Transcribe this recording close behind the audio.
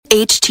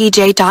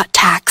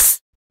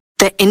HTJ.tax,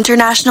 the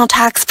international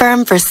tax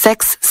firm for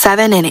 6,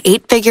 7, and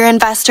 8-figure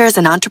investors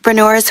and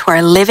entrepreneurs who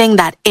are living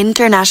that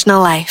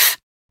international life.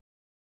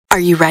 Are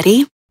you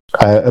ready?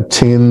 I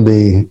obtained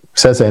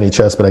says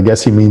NHS, but I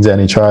guess he means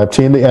NHR. I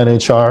obtained the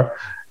NHR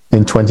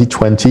in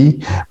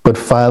 2020, but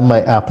filed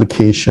my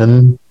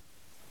application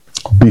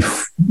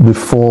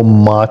before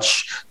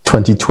March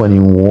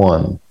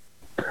 2021.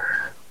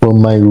 Will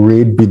my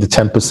rate be the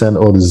 10%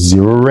 or the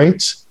 0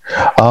 rate?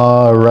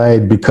 Right,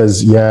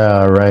 because,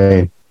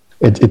 right.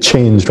 It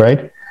changed,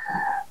 right?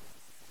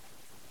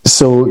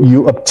 So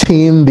you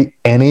obtained the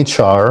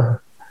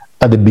NHR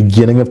at the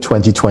beginning of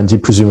 2020,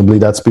 presumably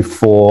that's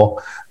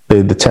before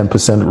the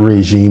 10%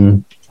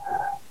 regime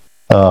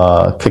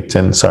kicked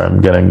in. Sorry,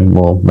 I'm getting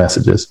more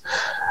messages.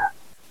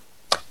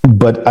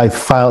 But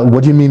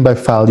what do you mean by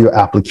filed your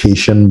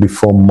application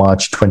before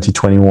March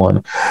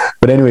 2021?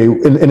 But anyway,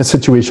 in a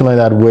situation like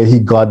that where he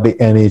got the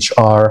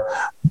NHR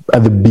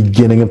at the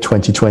beginning of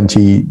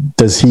 2020,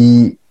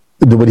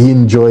 would he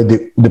enjoy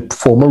the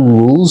former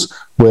rules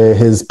where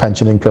his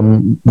pension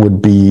income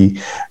would be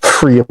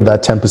free of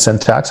that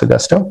 10% tax,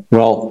 Augusto?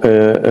 Well,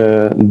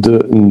 the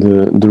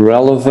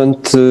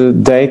relevant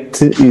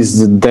date is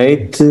the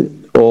date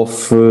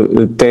of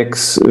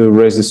tax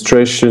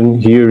registration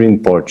here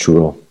in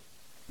Portugal.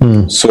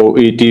 So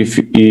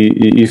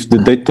if the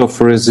date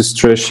of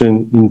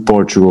registration in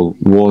Portugal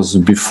was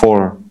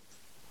before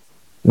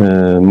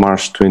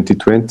March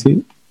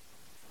 2020,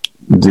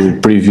 the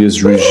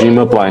previous regime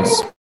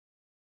applies.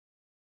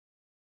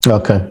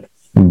 Okay,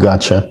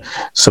 gotcha.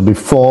 So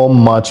before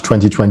March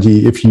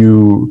 2020, if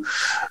you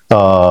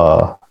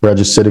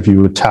registered, if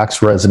you were a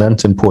tax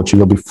resident in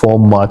Portugal before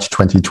March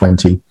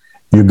 2020,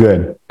 you're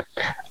good.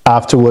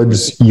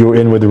 Afterwards, you're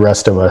in with the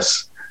rest of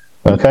us.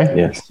 Okay?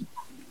 Yes.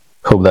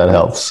 Hope that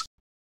helps.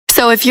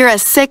 So if you're a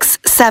 6,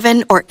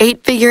 7, or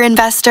 8-figure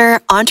investor,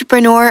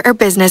 entrepreneur, or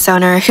business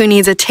owner who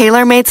needs a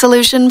tailor-made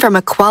solution from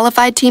a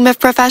qualified team of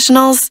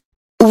professionals,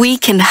 we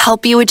can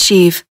help you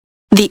achieve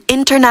the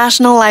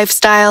international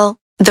lifestyle,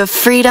 the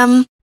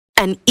freedom,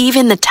 and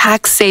even the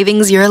tax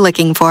savings you're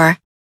looking for.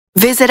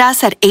 Visit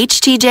us at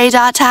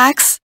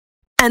htj.tax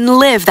and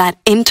live that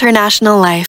international life.